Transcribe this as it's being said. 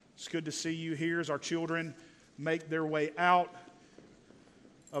It's good to see you here as our children make their way out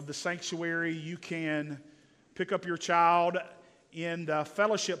of the sanctuary. You can pick up your child in the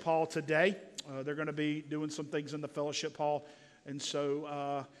fellowship hall today. They're going to be doing some things in the fellowship hall, and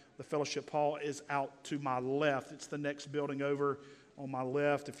so the fellowship hall is out to my left. It's the next building over on my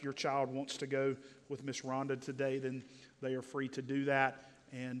left. If your child wants to go with Miss Rhonda today, then they are free to do that,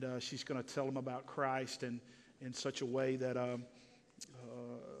 and she's going to tell them about Christ and in such a way that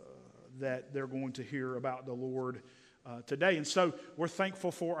that they're going to hear about the Lord today. And so we're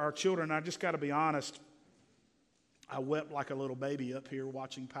thankful for our children. I just got to be honest, I wept like a little baby up here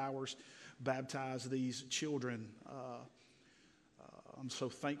watching Powers baptize these children. I'm so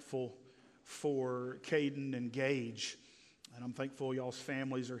thankful for Caden and Gage, and I'm thankful y'all's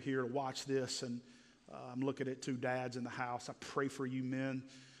families are here to watch this, and I'm looking at two dads in the house. I pray for you men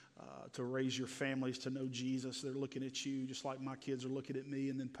to raise your families to know Jesus. They're looking at you just like my kids are looking at me,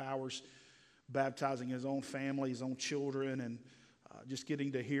 and then Powers baptizing his own family, his own children, and just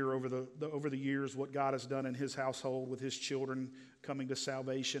getting to hear over the years what God has done in his household with his children coming to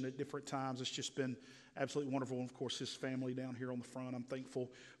salvation at different times. It's just been absolutely wonderful. And of course, his family down here on the front. I'm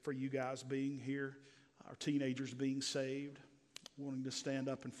thankful for you guys being here, our teenagers being saved, wanting to stand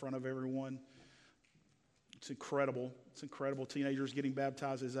up in front of everyone. It's incredible. It's incredible. Teenagers getting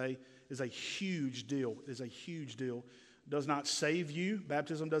baptized is a huge deal. It is a huge deal. It does not save you.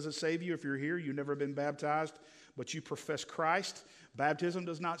 Baptism doesn't save you. If you're here, you've never been baptized, but you profess Christ. Baptism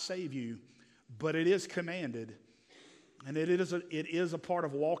does not save you, but it is commanded. And it is a part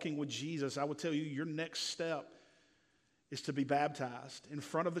of walking with Jesus. I would tell you, your next step is to be baptized in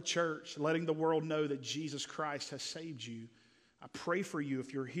front of the church, letting the world know that Jesus Christ has saved you. I pray for you.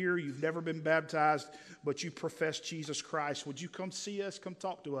 If you're here, you've never been baptized, but you profess Jesus Christ, would you come see us, come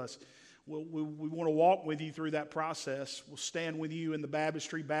talk to us? We want to walk with you through that process. We'll stand with you in the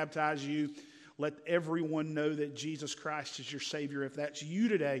baptistry, baptize you. Let everyone know that Jesus Christ is your Savior. If that's you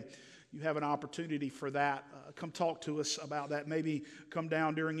today, you have an opportunity for that. Come talk to us about that. Maybe come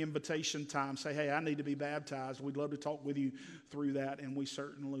down during invitation time. Say, hey, I need to be baptized. We'd love to talk with you through that, and we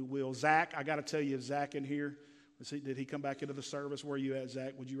certainly will. Zach, I got to tell you, is Zach in here? Did he come back into the service? Where are you at,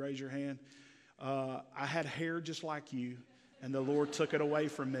 Zach? Would you raise your hand? I had hair just like you, and the Lord took it away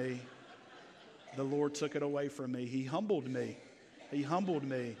from me. The Lord took it away from me. He humbled me. He humbled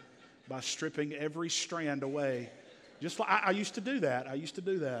me by stripping every strand away. Just like I used to do that. I used to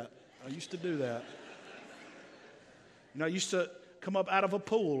do that. You know, I used to come up out of a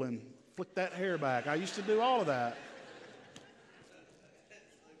pool and flick that hair back. I used to do all of that.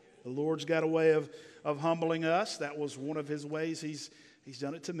 The Lord's got a way of humbling us. That was one of his ways. He's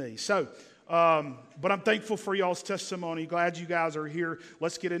done it to me. So, but I'm thankful for y'all's testimony. Glad you guys are here.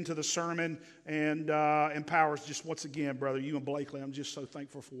 Let's get into the sermon. And Powers, just once again, brother, you and Blakely, I'm just so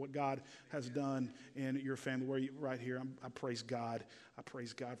thankful for what God has done in your family. Where you right here, I praise God. I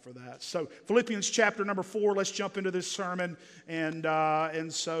praise God for that. So Philippians chapter number 4. Let's jump into this sermon. And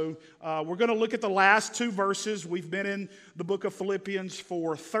so we're going to look at the last two verses. We've been in the book of Philippians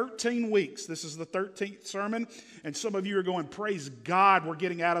for 13 weeks. This is the 13th sermon. And some of you are going, praise God, we're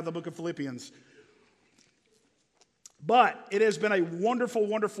getting out of the book of Philippians. But it has been a wonderful,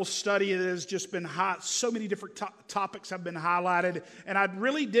 wonderful study. It has just been so many different topics have been highlighted. And I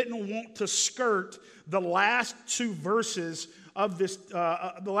really didn't want to skirt the last two verses of this,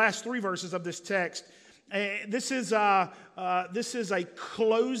 the last three verses of this text. This is a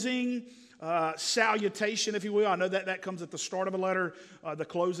closing salutation, if you will. I know that comes at the start of a letter. The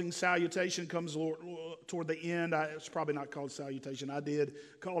closing salutation comes toward the end. It's probably not called salutation. I did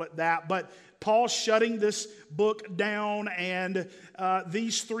call it that. But Paul's shutting this book down, and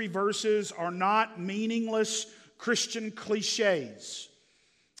these three verses are not meaningless Christian cliches.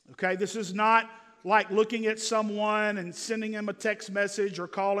 Okay, this is not like looking at someone and sending them a text message or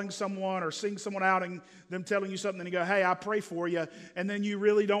calling someone or seeing someone out and them telling you something and you go, hey, I pray for you, and then you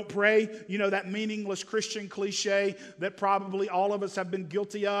really don't pray. You know, that meaningless Christian cliche that probably all of us have been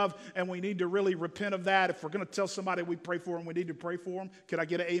guilty of, and we need to really repent of that. If we're going to tell somebody we pray for them, we need to pray for them. Can I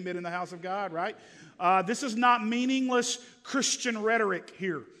get an amen in the house of God, right? This is not meaningless Christian rhetoric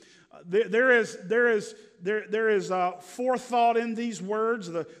here. There is forethought in these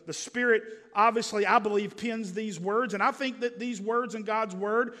words. The Spirit, obviously, I believe, pens these words. And I think that these words in God's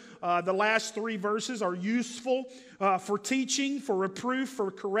Word, the last three verses, are useful for teaching, for reproof,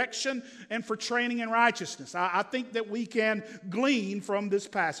 for correction, and for training in righteousness. I think that we can glean from this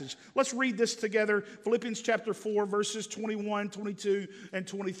passage. Let's read this together. Philippians chapter 4, verses 21, 22, and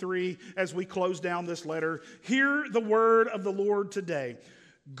 23, as we close down this letter. Hear the word of the Lord today.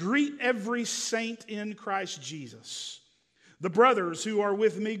 Greet every saint in Christ Jesus. The brothers who are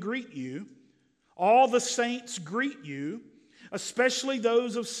with me greet you. All the saints greet you, especially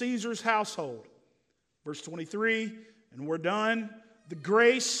those of Caesar's household. Verse 23, and we're done. The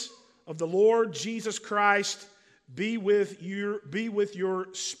grace of the Lord Jesus Christ be with your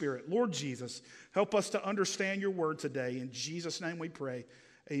spirit. Lord Jesus, help us to understand your word today. In Jesus' name we pray.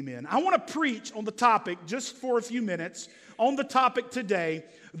 Amen. I want to preach on the topic, just for a few minutes, on the topic today,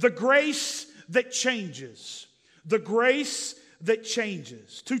 the grace that changes. The grace that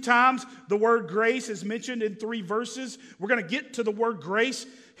changes. 2 times the word grace is mentioned in 3 verses. We're going to get to the word grace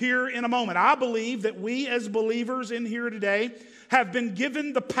here in a moment. I believe that we as believers in here today have been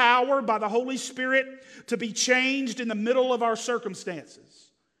given the power by the Holy Spirit to be changed in the middle of our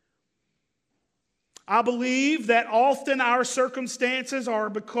circumstances. I believe that often our circumstances are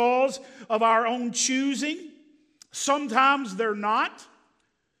because of our own choosing. Sometimes they're not.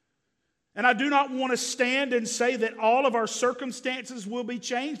 And I do not want to stand and say that all of our circumstances will be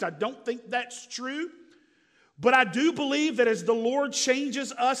changed. I don't think that's true. But I do believe that as the Lord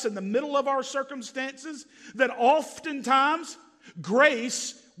changes us in the middle of our circumstances, that oftentimes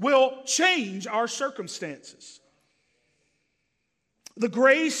grace will change our circumstances. The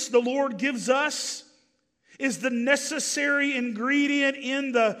grace the Lord gives us is the necessary ingredient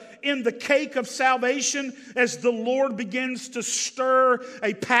in the cake of salvation as the Lord begins to stir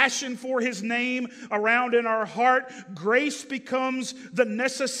a passion for His name around in our heart. Grace becomes the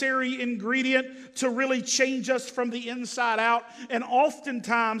necessary ingredient to really change us from the inside out and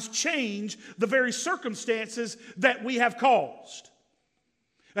oftentimes change the very circumstances that we have caused.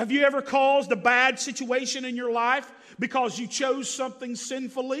 Have you ever caused a bad situation in your life because you chose something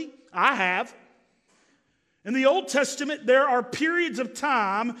sinfully? I have. In the Old Testament, there are periods of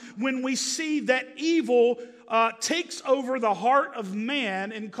time when we see that evil takes over the heart of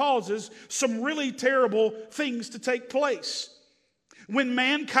man and causes some really terrible things to take place. When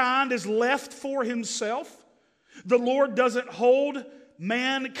mankind is left for himself, the Lord doesn't hold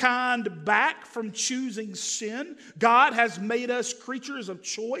mankind back from choosing sin. God has made us creatures of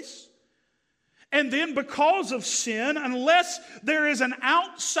choice. And then because of sin, unless there is an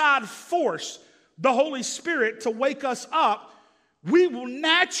outside force, the Holy Spirit, to wake us up, we will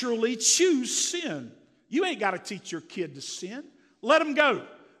naturally choose sin. You ain't got to teach your kid to sin. Let them go.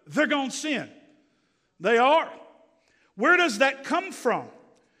 They're going to sin. They are. Where does that come from?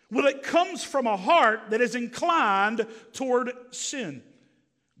 Well, it comes from a heart that is inclined toward sin.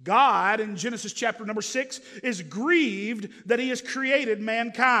 God, in Genesis chapter number 6, is grieved that He has created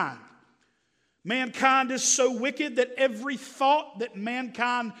mankind. Mankind is so wicked that every thought that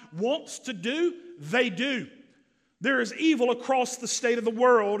mankind wants to do, they do. There is evil across the state of the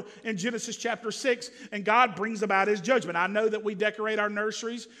world in Genesis chapter 6, and God brings about His judgment. I know that we decorate our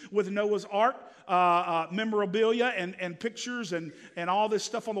nurseries with Noah's Ark memorabilia and pictures and all this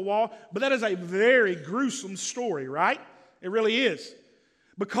stuff on the wall, but that is a very gruesome story, right? It really is.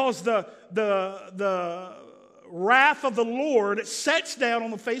 Because the wrath of the Lord sets down on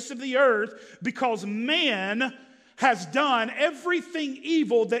the face of the earth because man has done everything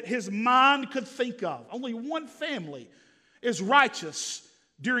evil that his mind could think of. Only one family is righteous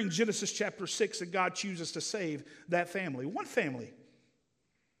during Genesis chapter 6, and God chooses to save that family. One family.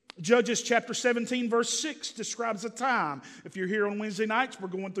 Judges chapter 17 verse 6 describes a time. If you're here on Wednesday nights, we're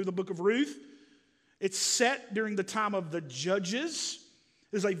going through the book of Ruth. It's set during the time of the Judges.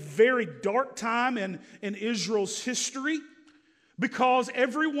 It is a very dark time in Israel's history because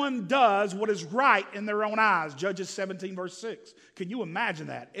everyone does what is right in their own eyes. Judges 17 verse 6. Can you imagine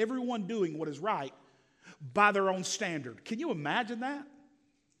that? Everyone doing what is right by their own standard. Can you imagine that?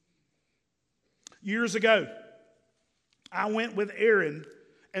 Years ago, I went with Erin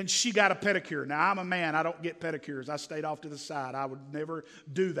and she got a pedicure. Now, I'm a man. I don't get pedicures. I stayed off to the side. I would never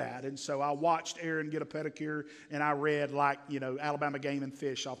do that. And so I watched Erin get a pedicure, and I read, like, Alabama Game and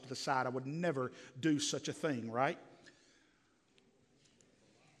Fish off to the side. I would never do such a thing, right?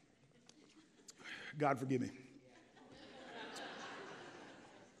 God forgive me.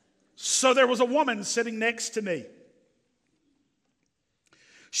 So there was a woman sitting next to me.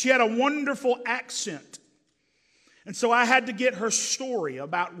 She had a wonderful accent. And so I had to get her story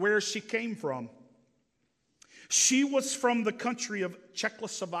about where she came from. She was from the country of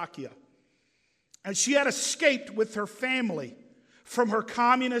Czechoslovakia. And she had escaped with her family from her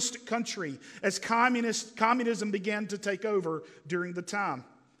communist country as communism began to take over during the time.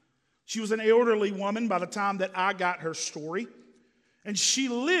 She was an elderly woman by the time that I got her story. And she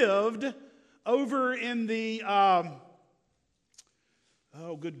lived over in the...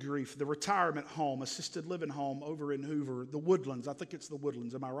 good grief, the retirement home, assisted living home over in Hoover, the Woodlands. I think it's the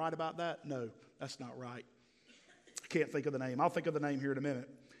Woodlands. Am I right about that? No, that's not right. can't think of the name. I'll think of the name here in a minute.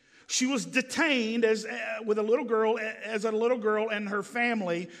 She was detained as a little girl and her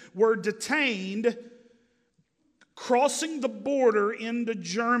family were detained crossing the border into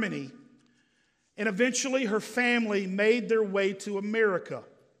Germany. And eventually her family made their way to America.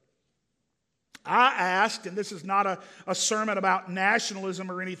 I asked, and this is not a sermon about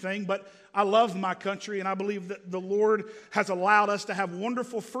nationalism or anything, but I love my country and I believe that the Lord has allowed us to have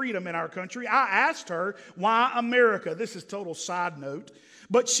wonderful freedom in our country. I asked her, why America? This is total side note.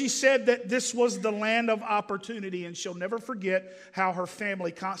 But she said that this was the land of opportunity, and she'll never forget how her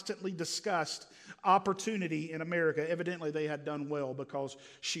family constantly discussed opportunity in America. Evidently, they had done well because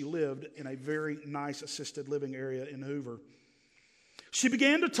she lived in a very nice assisted living area in Hoover. She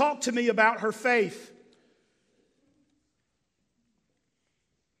began to talk to me about her faith.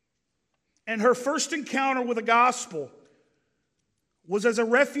 And her first encounter with the gospel was as a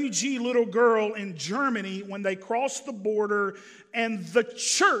refugee little girl in Germany when they crossed the border and the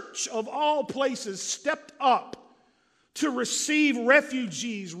church of all places stepped up to receive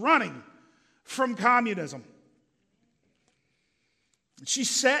refugees running from communism. She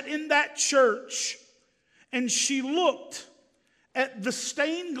sat in that church and she looked at the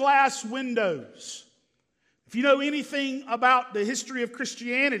stained glass windows. If you know anything about the history of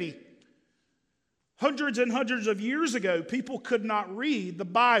Christianity, hundreds and hundreds of years ago, people could not read the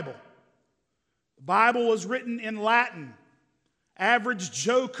Bible. The Bible was written in Latin. Average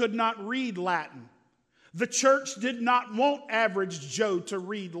Joe could not read Latin. The church did not want average Joe to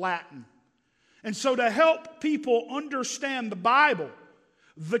read Latin. And so to help people understand the Bible,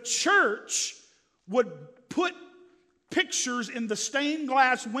 the church would put pictures in the stained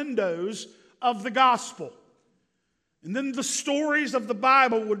glass windows of the gospel. And then the stories of the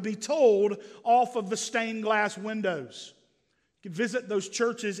Bible would be told off of the stained glass windows. You can visit those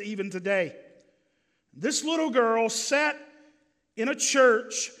churches even today. This little girl sat in a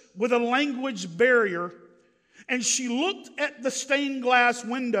church with a language barrier, and she looked at the stained glass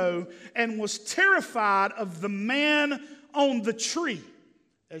window and was terrified of the man on the tree,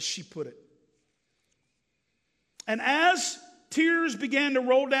 as she put it. And as tears began to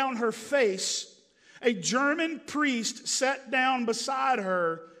roll down her face, a German priest sat down beside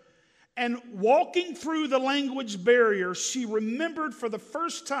her, and walking through the language barrier, she remembered for the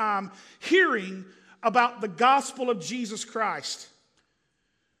first time hearing about the gospel of Jesus Christ.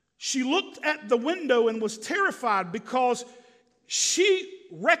 She looked at the window and was terrified because she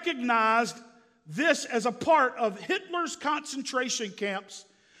recognized this as a part of Hitler's concentration camps,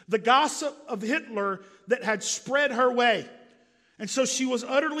 the gossip of Hitler that had spread her way. And so she was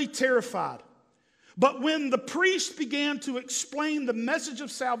utterly terrified. But when the priest began to explain the message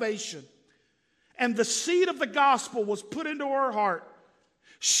of salvation and the seed of the gospel was put into her heart,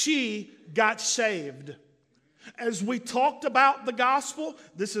 she got saved. As we talked about the gospel,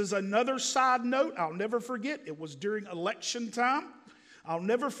 this is another side note I'll never forget. It was during election time. I'll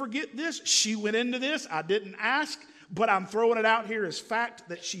never forget this. She went into this. I didn't ask, but I'm throwing it out here as fact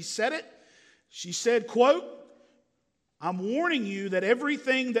that she said it. She said, quote, "I'm warning you that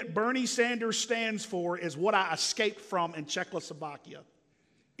everything that Bernie Sanders stands for is what I escaped from in Czechoslovakia."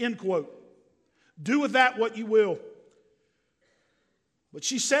 End quote. Do with that what you will. But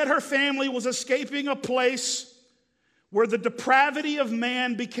she said her family was escaping a place where the depravity of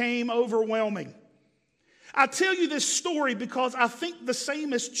man became overwhelming. I tell you this story because I think the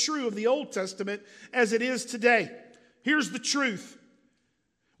same is true of the Old Testament as it is today. Here's the truth.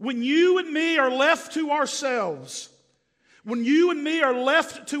 When you and me are left to ourselves, when you and me are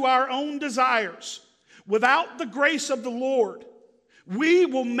left to our own desires, without the grace of the Lord, we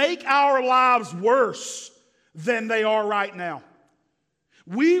will make our lives worse than they are right now.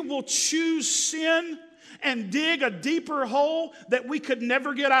 We will choose sin and dig a deeper hole that we could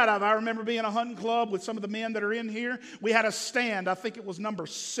never get out of. I remember being in a hunting club with some of the men that are in here. We had a stand, I think it was number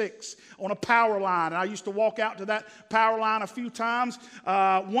 6, on a power line. And I used to walk out to that power line a few times.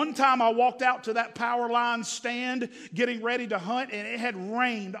 One time I walked out to that power line stand getting ready to hunt, and it had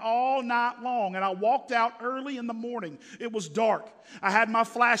rained all night long. And I walked out early in the morning. It was dark. I had my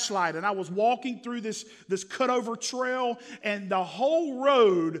flashlight, and I was walking through this cut-over trail, and the whole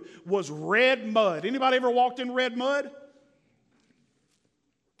road was red mud. Anybody ever walked in red mud?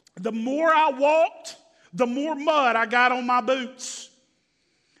 The more I walked, the more mud I got on my boots.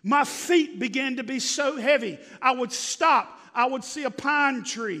 My feet began to be so heavy. I would stop. I would see a pine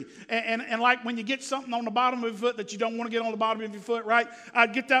tree. And like when you get something on the bottom of your foot that you don't want to get on the bottom of your foot, right?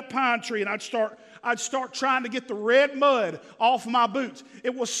 I'd get that pine tree and I'd start trying to get the red mud off my boots.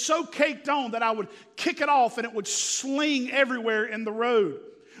 It was so caked on that I would kick it off and it would sling everywhere in the road.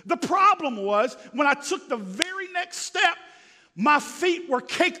 The problem was when I took the very next step, my feet were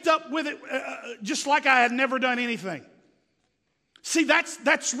caked up with it just like I had never done anything. See,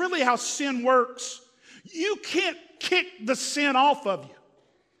 that's really how sin works. You can't kick the sin off of you.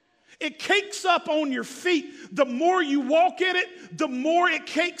 It cakes up on your feet. The more you walk in it, the more it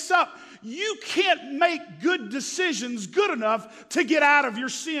cakes up. You can't make good decisions good enough to get out of your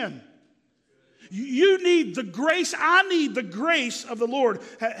sin. You need the grace. I need the grace of the Lord.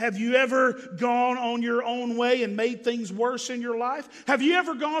 Have you ever gone on your own way and made things worse in your life? Have you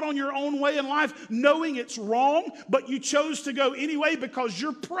ever gone on your own way in life knowing it's wrong, but you chose to go anyway because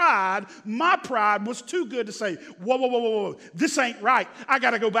your pride, my pride, was too good to say, whoa, this ain't right. I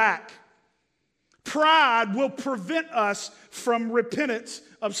got to go back. Pride will prevent us from repentance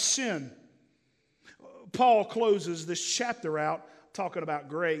of sin. Paul closes this chapter out talking about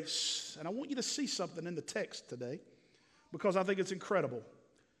grace. And I want you to see something in the text today because I think it's incredible.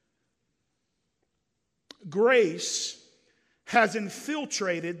 Grace has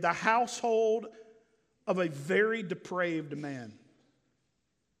infiltrated the household of a very depraved man.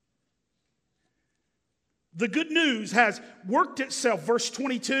 The good news has worked itself, verse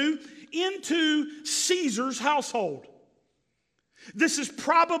 22, into Caesar's household. This is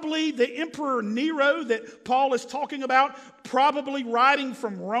probably the Emperor Nero that Paul is talking about, probably riding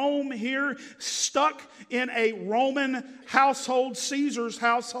from Rome here, stuck in a Roman household, Caesar's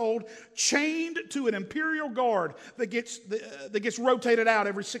household, chained to an imperial guard that gets rotated out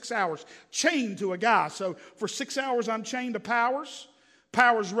every 6 hours, chained to a guy. So for 6 hours I'm chained to Powers.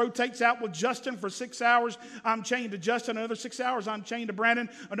 Powers rotates out with Justin for 6 hours. I'm chained to Justin. Another 6 hours I'm chained to Brandon.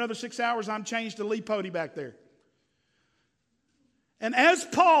 Another 6 hours I'm chained to Lee Pody back there. And as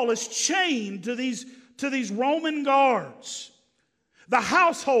Paul is chained to these Roman guards, the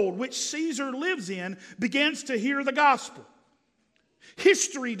household which Caesar lives in begins to hear the gospel.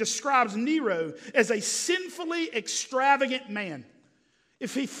 History describes Nero as a sinfully extravagant man.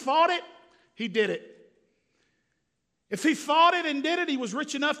 If he thought it, he did it. If he thought it and did it, he was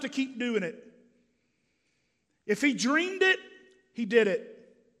rich enough to keep doing it. If he dreamed it, he did it.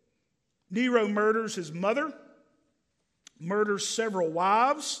 Nero murders his mother, murders several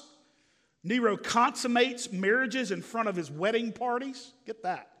wives. Nero consummates marriages in front of his wedding parties. Get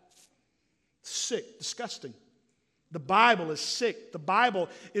that. Sick, disgusting. The Bible is sick. The Bible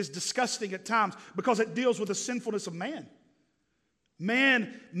is disgusting at times because it deals with the sinfulness of man.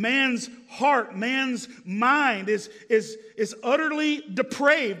 Man's heart, man's mind is utterly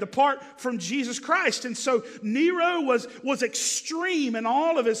depraved apart from Jesus Christ. And so Nero was extreme in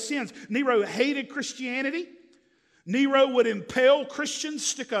all of his sins. Nero hated Christianity. Nero would impale Christians,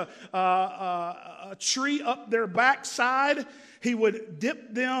 stick a tree up their backside. He would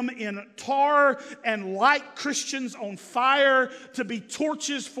dip them in tar and light Christians on fire to be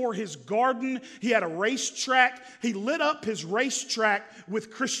torches for his garden. He had a racetrack. He lit up his racetrack with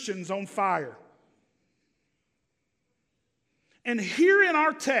Christians on fire. And here in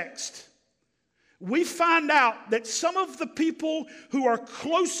our text, we find out that some of the people who are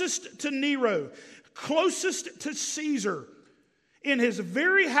closest to Nero, closest to Caesar, in his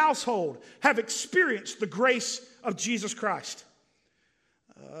very household, have experienced the grace of Jesus Christ.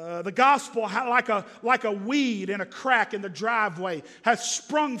 The gospel, like a weed in a crack in the driveway, has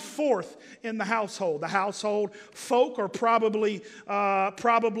sprung forth in the household. The household folk are probably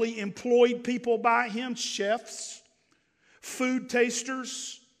employed people by him, chefs, food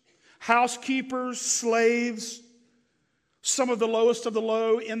tasters, housekeepers, slaves, some of the lowest of the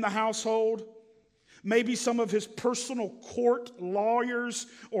low in the household. Maybe some of his personal court lawyers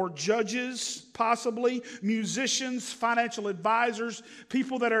or judges, possibly musicians, financial advisors,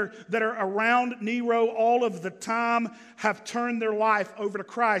 people that are around Nero all of the time have turned their life over to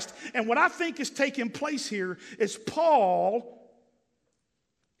Christ. And what I think is taking place here is Paul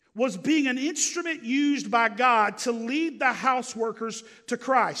was being an instrument used by God to lead the house workers to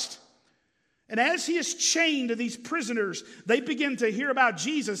Christ. And as he is chained to these prisoners, they begin to hear about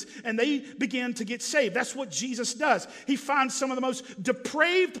Jesus and they begin to get saved. That's what Jesus does. He finds some of the most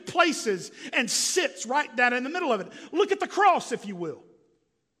depraved places and sits right down in the middle of it. Look at the cross, if you will.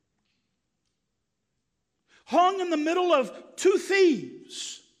 Hung in the middle of two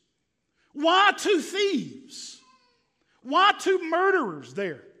thieves. Why two thieves? Why two murderers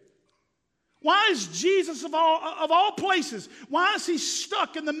there? Why is Jesus of all places, why is he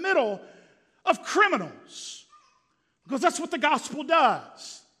stuck in the middle of criminals? Because that's what the gospel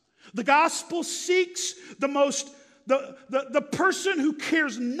does. The gospel seeks the person who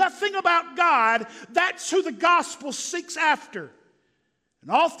cares nothing about God. That's who the gospel seeks after. And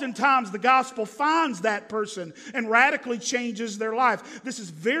oftentimes the gospel finds that person and radically changes their life. This is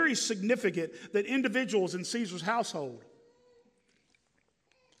very significant that individuals in Caesar's household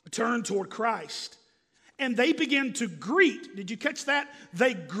turn toward Christ. And they begin to greet, did you catch that?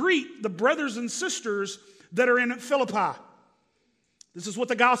 They greet the brothers and sisters that are in Philippi. This is what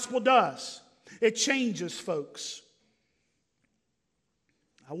the gospel does. It changes folks.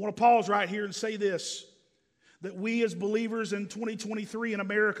 I want to pause right here and say this, that we as believers in 2023 in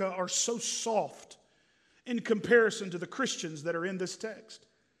America are so soft in comparison to the Christians that are in this text.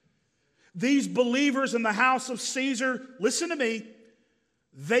 These believers in the house of Caesar, listen to me,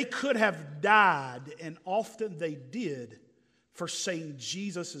 they could have died, and often they did, for saying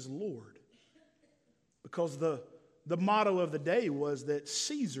Jesus is Lord. Because the motto of the day was that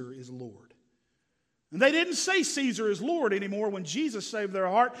Caesar is Lord. And they didn't say Caesar is Lord anymore when Jesus saved their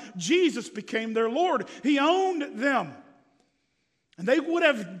heart. Jesus became their Lord. He owned them. And they would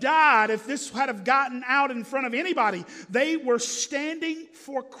have died if this had have gotten out in front of anybody. They were standing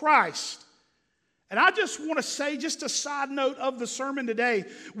for Christ. And I just want to say, just a side note of the sermon today,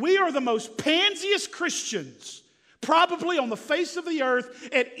 we are the most pansiest Christians probably on the face of the earth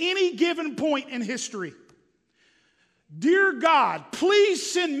at any given point in history. Dear God,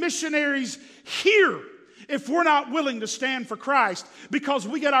 please send missionaries here if we're not willing to stand for Christ, because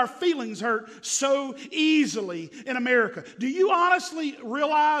we get our feelings hurt so easily in America. Do you honestly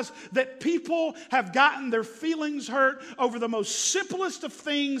realize that people have gotten their feelings hurt over the most simplest of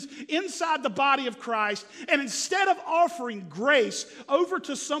things inside the body of Christ, and instead of offering grace over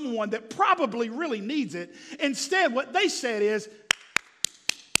to someone that probably really needs it, instead what they said is,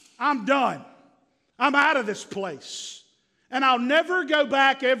 I'm done. I'm out of this place, and I'll never go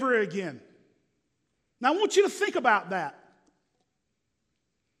back ever again. Now, I want you to think about that.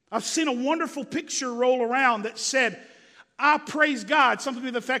 I've seen a wonderful picture roll around that said, I praise God, something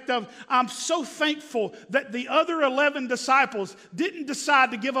to the effect of, I'm so thankful that the other 11 disciples didn't decide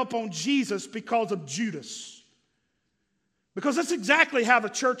to give up on Jesus because of Judas. Because that's exactly how the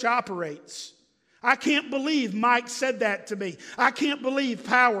church operates. I can't believe Mike said that to me. I can't believe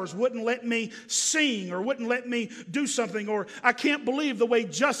Powers wouldn't let me sing or wouldn't let me do something. Or I can't believe the way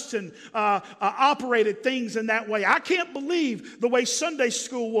Justin operated things in that way. I can't believe the way Sunday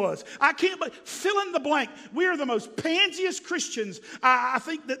school was. I can't fill in the blank. We are the most pansiest Christians I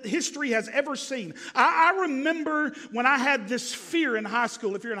think that history has ever seen. I remember when I had this fear in high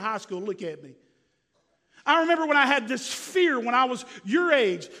school. If you're in high school, look at me. I remember when I had this fear when I was your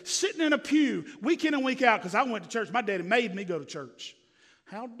age, sitting in a pew week in and week out, because I went to church. My daddy made me go to church.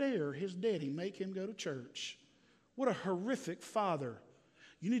 How dare his daddy make him go to church? What a horrific father.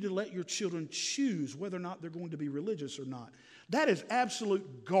 You need to let your children choose whether or not they're going to be religious or not. That is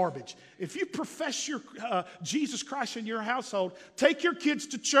absolute garbage. If you profess your Jesus Christ in your household, take your kids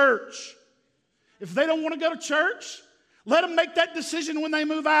to church. If they don't want to go to church, let them make that decision when they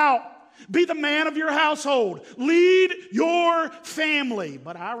move out. Be the man of your household. Lead your family.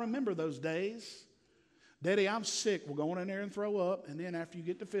 But I remember those days. Daddy, I'm sick. We're going in there and throw up. And then after you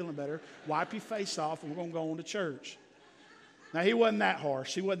get to feeling better, wipe your face off and we're going to go on to church. Now, he wasn't that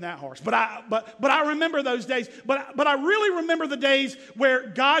harsh. He wasn't that harsh. But I remember those days. But I really remember the days where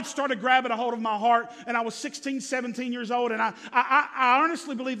God started grabbing a hold of my heart, and I was 16, 17 years old, and I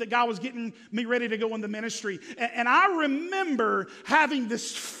honestly believe that God was getting me ready to go into ministry. And I remember having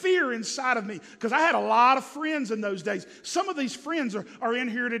this fear inside of me, because I had a lot of friends in those days. Some of these friends are in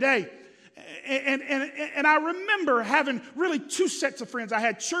here today. And I remember having really two sets of friends. I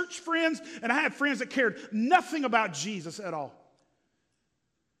had church friends, and I had friends that cared nothing about Jesus at all.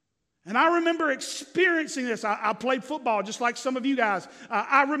 And I remember experiencing this. I played football just like some of you guys.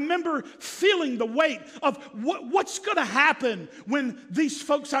 I remember feeling the weight of what's going to happen when these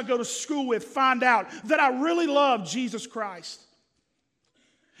folks I go to school with find out that I really love Jesus Christ.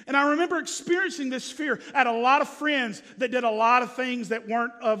 And I remember experiencing this fear. I had a lot of friends that did a lot of things that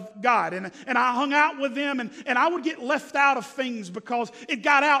weren't of God. And I hung out with them, and I would get left out of things because it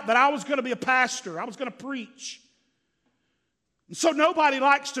got out that I was going to be a pastor. I was going to preach. And so nobody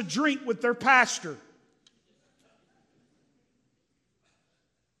likes to drink with their pastor.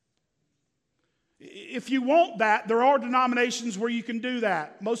 If you want that, there are denominations where you can do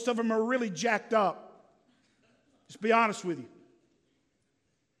that. Most of them are really jacked up. Just be honest with you.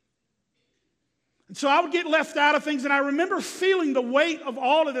 And so I would get left out of things, and I remember feeling the weight of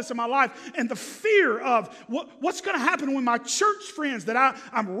all of this in my life and the fear of what's going to happen when my church friends that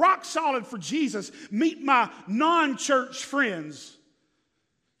I'm rock solid for Jesus meet my non-church friends.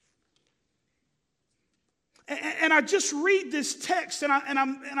 And I just read this text, and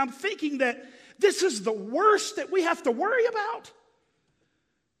I'm thinking that this is the worst that we have to worry about.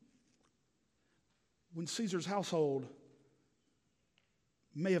 when Caesar's household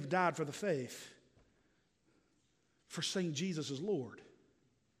may have died for the faith, for saying Jesus is Lord.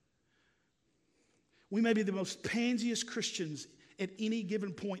 We may be the most pansiest Christians at any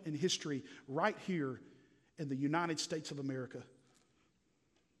given point in history right here in the United States of America.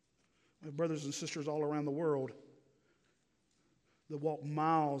 We have brothers and sisters all around the world that walk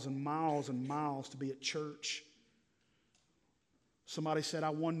miles and miles and miles to be at church. Somebody said, I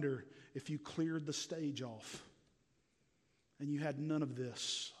wonder if you cleared the stage off and you had none of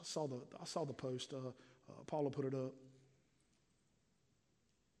this. I saw the post. Paula put it up.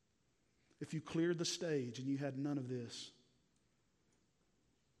 If you cleared the stage and you had none of this.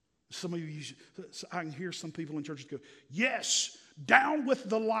 Some of you, I can hear some people in churches go, yes, down with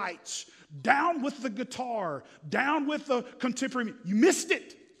the lights, down with the guitar, down with the contemporary. You missed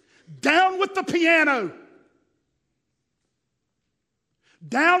it. Down with the piano.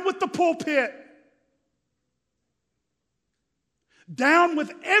 Down with the pulpit. Down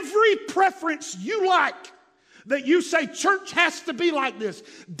with every preference you like that you say church has to be like this.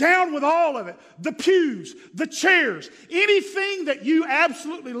 Down with all of it. The pews, the chairs, anything that you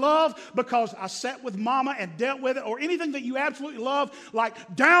absolutely love because I sat with mama and dealt with it, or anything that you absolutely love,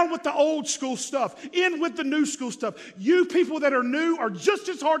 like down with the old school stuff, in with the new school stuff. You people that are new are just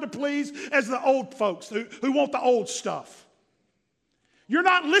as hard to please as the old folks who want the old stuff. You're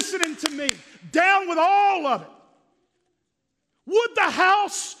not listening to me. Down with all of it. Would the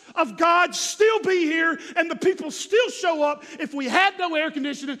house of God still be here and the people still show up if we had no air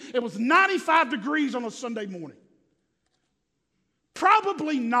conditioning? It was 95 degrees on a Sunday morning.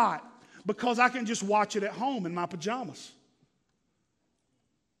 Probably not, because I can just watch it at home in my pajamas.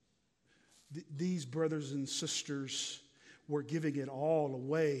 These brothers and sisters were giving it all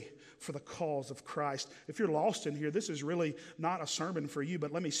away for the cause of Christ. If you're lost in here, this is really not a sermon for you,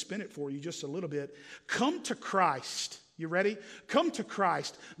 but let me spin it for you just a little bit. Come to Christ. You ready? Come to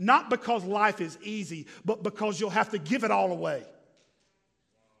Christ, not because life is easy, but because you'll have to give it all away.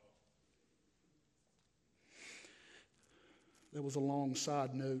 That was a long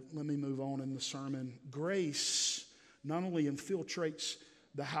side note. Let me move on in the sermon. Grace not only infiltrates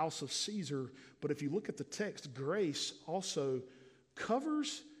the house of Caesar, but if you look at the text, grace also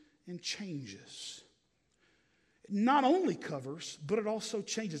covers and changes. It not only covers, but it also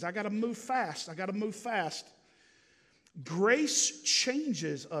changes. I got to move fast. Grace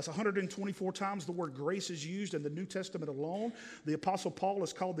changes us. 124 times the word grace is used in the New Testament alone. The Apostle Paul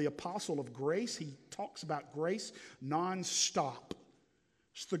is called the apostle of grace. He talks about grace nonstop.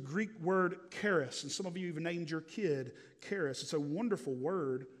 It's the Greek word charis, and some of you even named your kid charis. It's a wonderful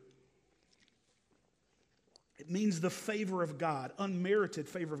word. It means the favor of God, unmerited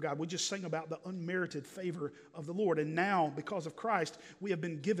favor of God. We just sang about the unmerited favor of the Lord. And now, because of Christ, we have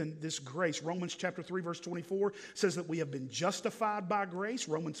been given this grace. Romans chapter 3, verse 24 says that we have been justified by grace.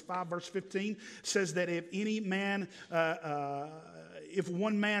 Romans 5, verse 15 says that if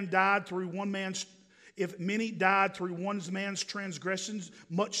many died through one man's transgressions,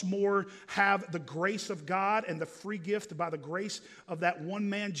 much more have the grace of God and the free gift by the grace of that one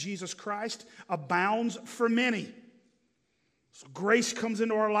man, Jesus Christ, abounds for many. So grace comes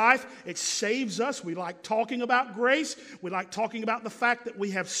into our life. It saves us. We like talking about grace. We like talking about the fact that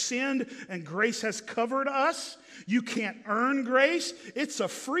we have sinned and grace has covered us. You can't earn grace. It's a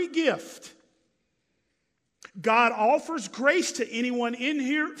free gift. God offers grace to anyone in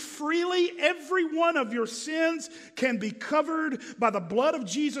here freely. Every one of your sins can be covered by the blood of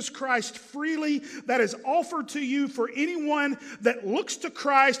Jesus Christ freely. That is offered to you for anyone that looks to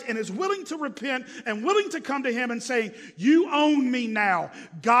Christ and is willing to repent and willing to come to Him and saying, you own me now.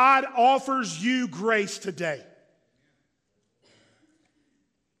 God offers you grace today.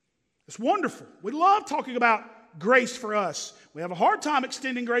 It's wonderful. We love talking about grace for us. We have a hard time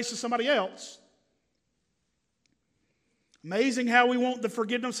extending grace to somebody else. Amazing how we want the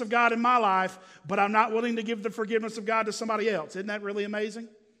forgiveness of God in my life, but I'm not willing to give the forgiveness of God to somebody else. Isn't that really amazing?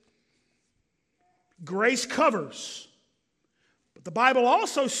 Grace covers. But the Bible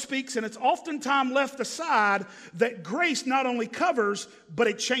also speaks, and it's oftentimes left aside, that grace not only covers, but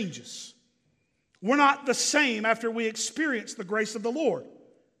it changes. We're not the same after we experience the grace of the Lord.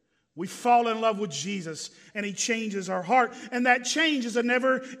 We fall in love with Jesus, and He changes our heart. And that change is a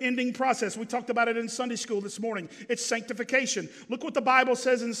never-ending process. We talked about it in Sunday school this morning. It's sanctification. Look what the Bible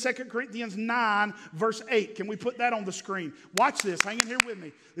says in 2 Corinthians 9, verse 8. Can we put that on the screen? Watch this. Hang in here with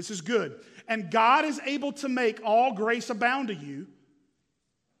me. This is good. And God is able to make all grace abound to you,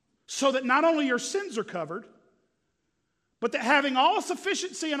 so that not only your sins are covered, but that having all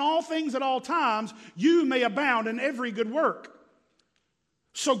sufficiency in all things at all times, you may abound in every good work.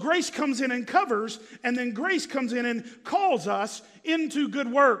 So grace comes in and covers, and then grace comes in and calls us into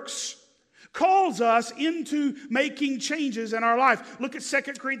good works. Calls us into making changes in our life. Look at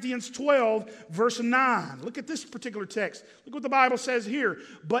 2 Corinthians 12, verse 9. Look at this particular text. Look what the Bible says here.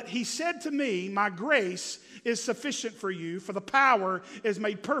 But he said to me, my grace is sufficient for you, for the power is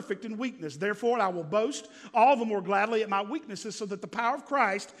made perfect in weakness. Therefore, I will boast all the more gladly at my weaknesses, so that the power of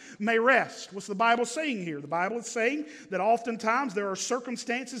Christ may rest. What's the Bible saying here? The Bible is saying that oftentimes there are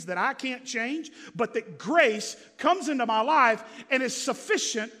circumstances that I can't change, but that grace comes into my life and is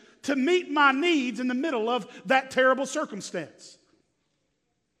sufficient to meet my needs in the middle of that terrible circumstance.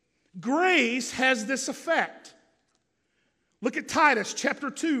 Grace has this effect. Look at Titus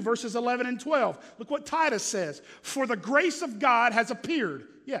chapter 2, verses 11 and 12. Look what Titus says. For the grace of God has appeared.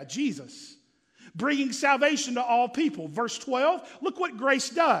 Yeah, Jesus. Bringing salvation to all people. Verse 12, look what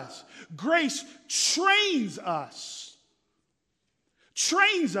grace does. Grace trains us.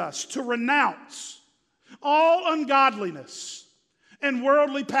 Trains us to renounce all ungodliness and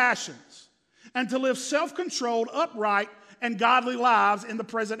worldly passions, and to live self-controlled, upright, and godly lives in the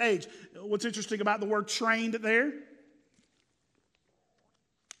present age. What's interesting about the word trained there?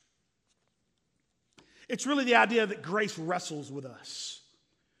 It's really the idea that grace wrestles with us.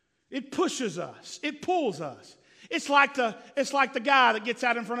 It pushes us. It pulls us. It's like the guy that gets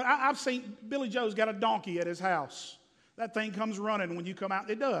out in front of... I've seen Billy Joe's got a donkey at his house. That thing comes running when you come out.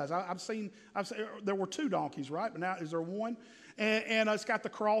 It does. I've seen there were 2 donkeys, right? But now is there one? And it's got the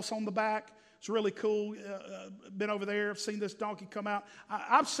cross on the back. It's really cool. Been over there. I've seen this donkey come out.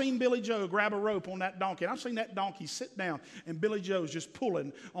 I've seen Billy Joe grab a rope on that donkey. And I've seen that donkey sit down. And Billy Joe's just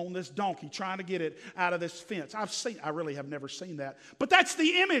pulling on this donkey, trying to get it out of this fence. I really have never seen that. But that's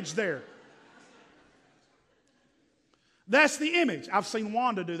the image there. That's the image. I've seen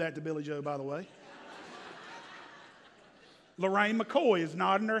Wanda do that to Billy Joe, by the way. Lorraine McCoy is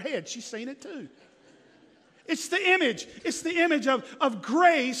nodding her head. She's seen it too. It's the image. It's the image of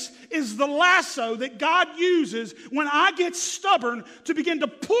grace is the lasso that God uses when I get stubborn to begin to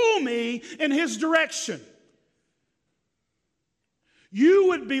pull me in His direction. You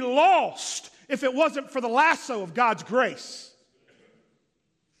would be lost if it wasn't for the lasso of God's grace.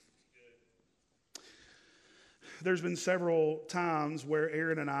 There's been several times where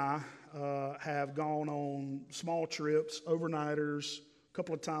Aaron and I have gone on small trips, overnighters, a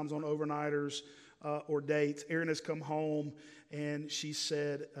couple of times on overnighters or dates. Aaron has come home, and she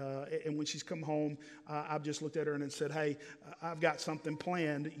said, and when she's come home, I've just looked at her and said, hey, I've got something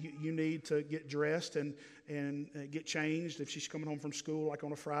planned. You need to get dressed and get changed if she's coming home from school, like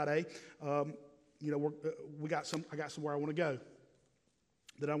on a Friday. I got somewhere I want to go,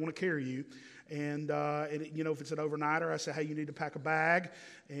 that I want to carry you. And if it's an overnighter, I say, hey, you need to pack a bag.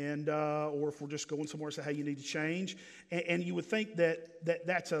 Or if we're just going somewhere, I say, hey, you need to change. And you would think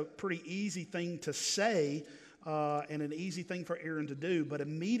that's a pretty easy thing to say and an easy thing for Aaron to do. But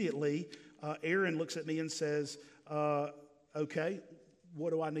immediately, Aaron looks at me and says, okay,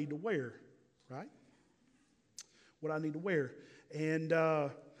 what do I need to wear? Right? What do I need to wear? And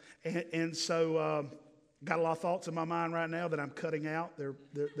so... got a lot of thoughts in my mind right now that I'm cutting out.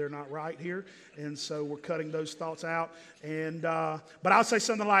 They're not right here, and so we're cutting those thoughts out. But I'll say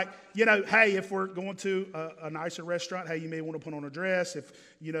something like, hey, if we're going to a nicer restaurant, hey, you may want to put on a dress. If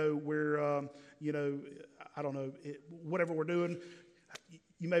we're I don't know, whatever we're doing,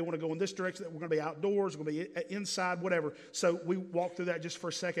 you may want to go in this direction. We're going to be outdoors. We're going to be inside, whatever. So we walk through that just for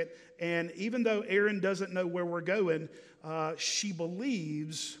a second. And even though Erin doesn't know where we're going, she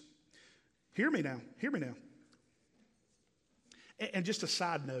believes. Hear me now. And just a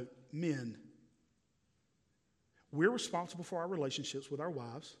side note, men, we're responsible for our relationships with our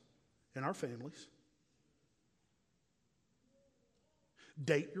wives and our families.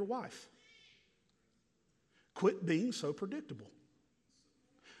 Date your wife. Quit being so predictable.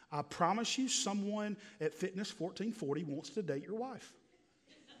 I promise you, someone at Fitness 1440 wants to date your wife.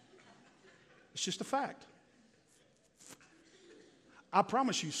 It's just a fact. I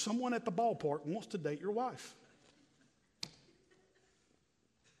promise you, someone at the ballpark wants to date your wife.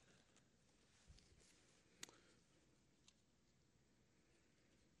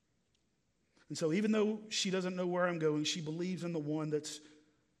 And so even though she doesn't know where I'm going, she believes in the one that's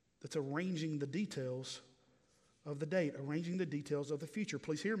arranging the details of the date, arranging the details of the future.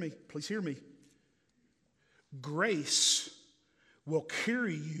 Please hear me. Please hear me. Grace will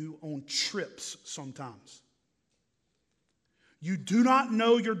carry you on trips sometimes. You do not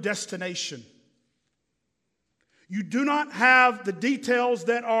know your destination. You do not have the details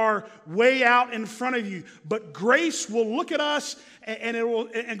that are way out in front of you. But grace will look at us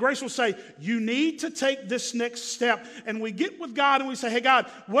and grace will say, you need to take this next step. And we get with God and we say, hey, God,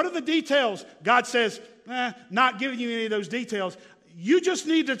 what are the details? God says, not giving you any of those details. You just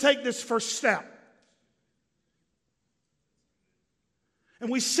need to take this first step. And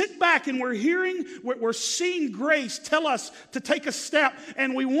we sit back and we're seeing grace tell us to take a step.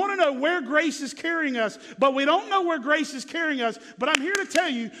 And we want to know where grace is carrying us. But we don't know where grace is carrying us. But I'm here to tell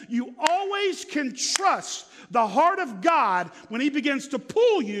you, you always can trust the heart of God when He begins to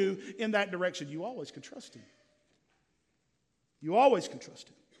pull you in that direction. You always can trust Him. You always can trust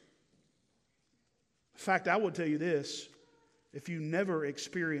Him. In fact, I will tell you this. If you never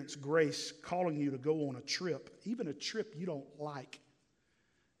experience grace calling you to go on a trip, even a trip you don't like,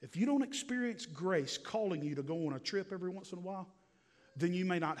 if you don't experience grace calling you to go on a trip every once in a while, then you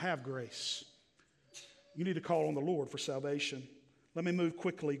may not have grace. You need to call on the Lord for salvation. Let me move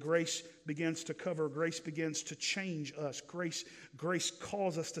quickly. Grace begins to cover. Grace begins to change us. Grace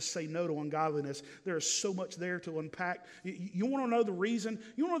calls us to say no to ungodliness. There is so much there to unpack. You want to know the reason?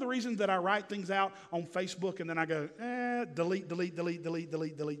 You want to know the reason that I write things out on Facebook and then I go, delete.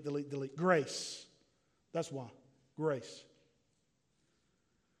 Grace. That's why. Grace.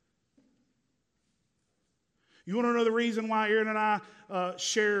 You want to know the reason why Erin and I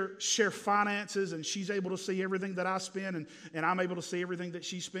share finances and she's able to see everything that I spend and I'm able to see everything that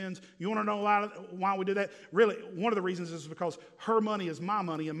she spends? You want to know why we do that? Really, one of the reasons is because her money is my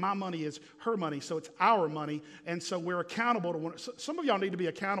money and my money is her money, so it's our money, and so we're accountable to one. Some of y'all need to be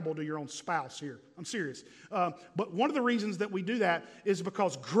accountable to your own spouse here. I'm serious. But one of the reasons that we do that is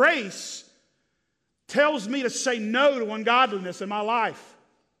because grace tells me to say no to ungodliness in my life.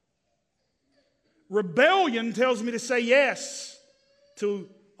 Rebellion tells me to say yes to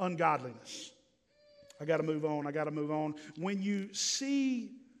ungodliness. I got to move on. When you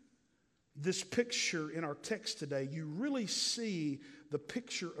see this picture in our text today, you really see the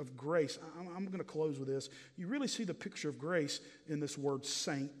picture of grace. I'm going to close with this. You really see the picture of grace in this word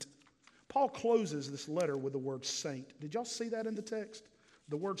saint. Paul closes this letter with the word saint. Did y'all see that in the text?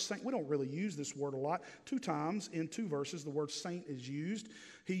 The word saint, we don't really use this word a lot. 2 times in 2 verses, the word saint is used.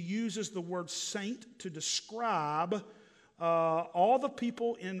 He uses the word saint to describe all the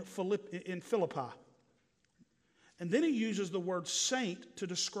people in Philippi. And then he uses the word saint to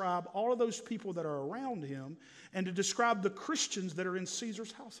describe all of those people that are around him and to describe the Christians that are in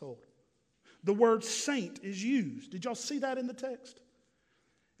Caesar's household. The word saint is used. Did y'all see that in the text?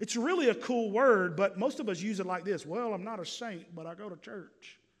 It's really a cool word, but most of us use it like this. Well, I'm not a saint, but I go to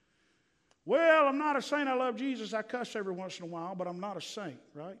church. Well, I'm not a saint. I love Jesus. I cuss every once in a while, but I'm not a saint,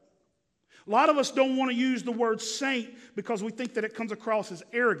 right? A lot of us don't want to use the word saint because we think that it comes across as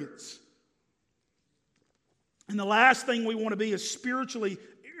arrogance. And the last thing we want to be is spiritually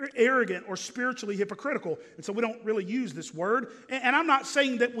arrogant or spiritually hypocritical. And so we don't really use this word. And I'm not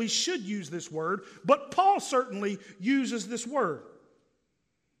saying that we should use this word, but Paul certainly uses this word.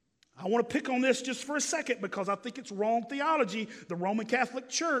 I want to pick on this just for a second because I think it's wrong theology. The Roman Catholic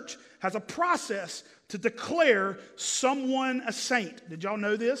Church has a process to declare someone a saint. Did y'all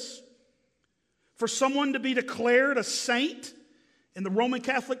know this? For someone to be declared a saint in the Roman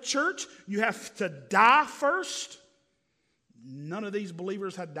Catholic Church, you have to die first. None of these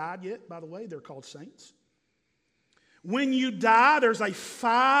believers had died yet, by the way. They're called saints. When you die, there's a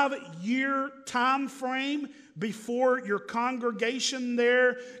 5-year time frame before your congregation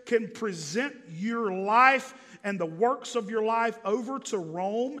there can present your life and the works of your life over to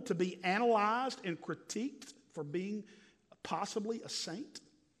Rome to be analyzed and critiqued for being possibly a saint.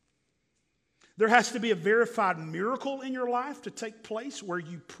 There has to be a verified miracle in your life to take place where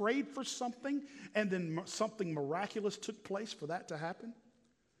you prayed for something and then something miraculous took place for that to happen.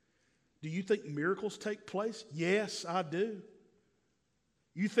 Do you think miracles take place? Yes, I do.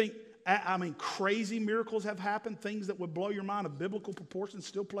 You think, crazy miracles have happened, things that would blow your mind of biblical proportions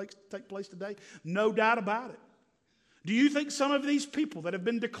still take place today? No doubt about it. Do you think some of these people that have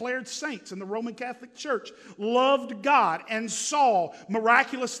been declared saints in the Roman Catholic Church loved God and saw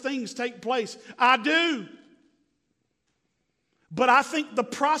miraculous things take place? I do. But I think the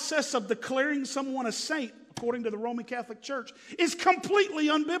process of declaring someone a saint, according to the Roman Catholic Church, is completely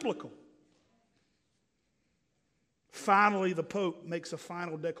unbiblical. Finally, the Pope makes a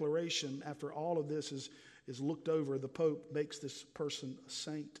final declaration. After all of this is looked over, the Pope makes this person a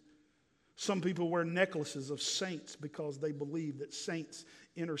saint. Some people wear necklaces of saints because they believe that saints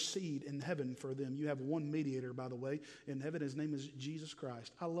intercede in heaven for them. You have one mediator, by the way, in heaven. His name is Jesus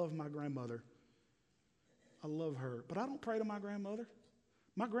Christ. I love my grandmother. I love her. But I don't pray to my grandmother.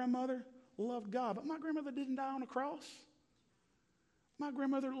 My grandmother loved God. But my grandmother didn't die on a cross. My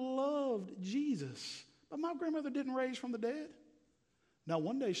grandmother loved Jesus. But my grandmother didn't raise from the dead. Now,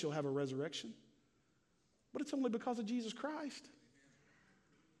 one day she'll have a resurrection. But it's only because of Jesus Christ.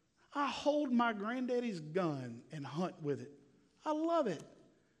 I hold my granddaddy's gun and hunt with it. I love it.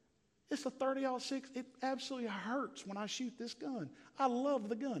 It's a 30-06. It absolutely hurts when I shoot this gun. I love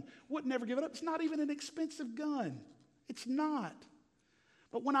the gun. Would never give it up. It's not even an expensive gun. It's not.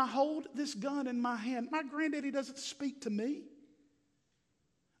 But when I hold this gun in my hand, my granddaddy doesn't speak to me.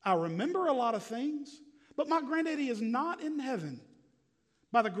 I remember a lot of things, but my granddaddy is not in heaven.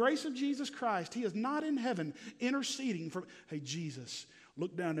 By the grace of Jesus Christ, he is not in heaven interceding for, hey, Jesus,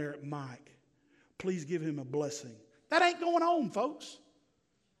 look down there at Mike. Please give him a blessing. That ain't going on, folks.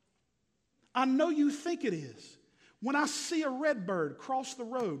 I know you think it is. When I see a red bird cross the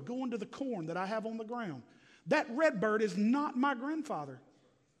road going to the corn that I have on the ground, that red bird is not my grandfather.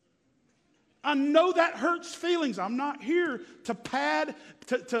 I know that hurts feelings. I'm not here to pad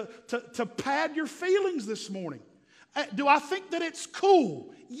your feelings this morning. Do I think that it's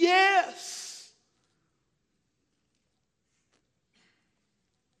cool? Yes.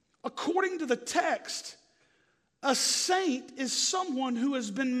 According to the text, a saint is someone who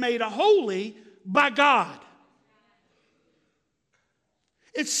has been made holy by God.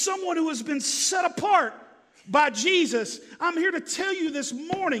 It's someone who has been set apart by Jesus. I'm here to tell you this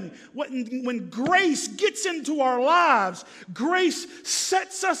morning, when grace gets into our lives, grace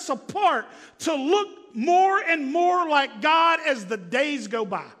sets us apart to look more and more like God as the days go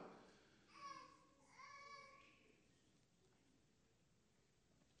by.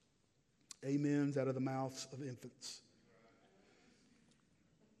 Amens out of the mouths of infants.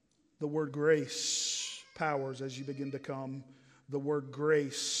 The word grace powers as you begin to come. The word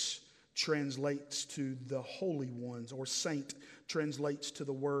grace translates to the holy ones, or saint translates to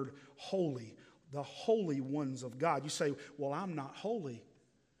the word holy, the holy ones of God. You say, well, I'm not holy.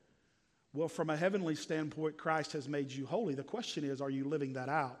 Well, from a heavenly standpoint, Christ has made you holy. The question is, are you living that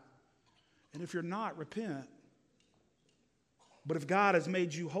out? And if you're not, repent. But if God has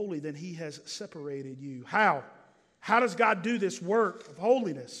made you holy, then he has separated you. How? How does God do this work of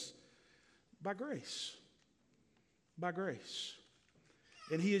holiness? By grace. By grace.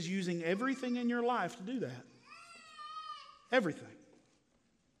 And he is using everything in your life to do that. Everything.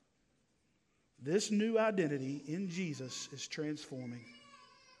 This new identity in Jesus is transforming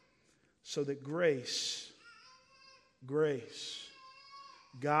so that grace,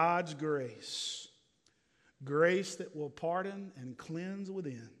 God's grace that will pardon and cleanse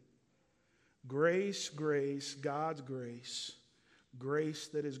within. Grace, God's grace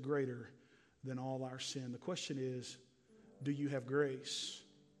that is greater than all our sin. The question is, do you have grace?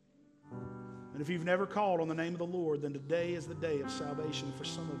 And if you've never called on the name of the Lord, then today is the day of salvation for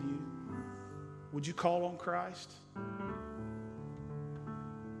some of you. Would you call on Christ?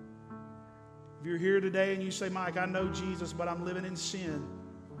 If you're here today and you say, Mike, I know Jesus, but I'm living in sin,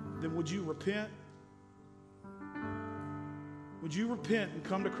 then would you repent? Would you repent and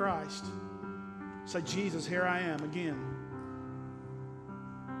come to Christ? Say, Jesus, here I am again.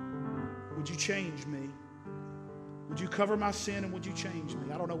 Would you change me? Would you cover my sin and would you change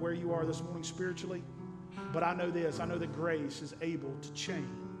me? I don't know where you are this morning spiritually, but I know this. I know that grace is able to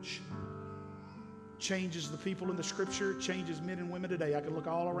change. Changes the people in the Scripture, changes men and women today. I could look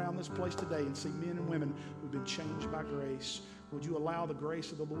all around this place today and see men and women who've been changed by grace. Would you allow the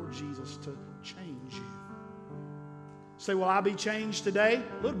grace of the Lord Jesus to change you? Say, will I be changed today?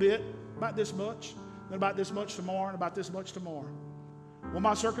 A little bit, about this much, then about this much tomorrow, and about this much tomorrow. Will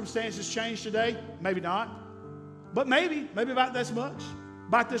my circumstances change today? Maybe not. But maybe about this much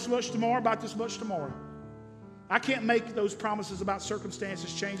tomorrow, about this much tomorrow. I can't make those promises about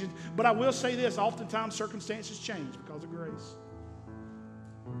circumstances changing, but I will say this, oftentimes circumstances change because of grace.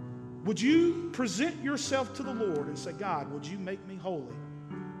 Would you present yourself to the Lord and say, God, would you make me holy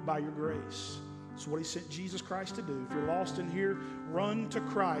by your grace? That's what he sent Jesus Christ to do. If you're lost in here, run to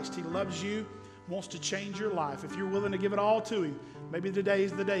Christ. He loves you, wants to change your life. If you're willing to give it all to him, maybe today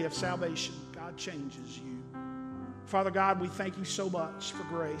is the day of salvation. God changes you. Father God, we thank you so much for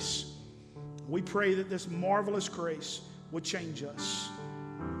grace. We pray that this marvelous grace would change us.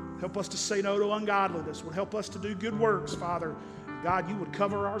 Help us to say no to ungodliness. Would help us to do good works, Father. God, you would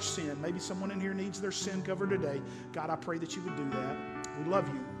cover our sin. Maybe someone in here needs their sin covered today. God, I pray that you would do that. We love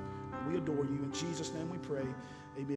you. We adore you. In Jesus' name we pray. Amen.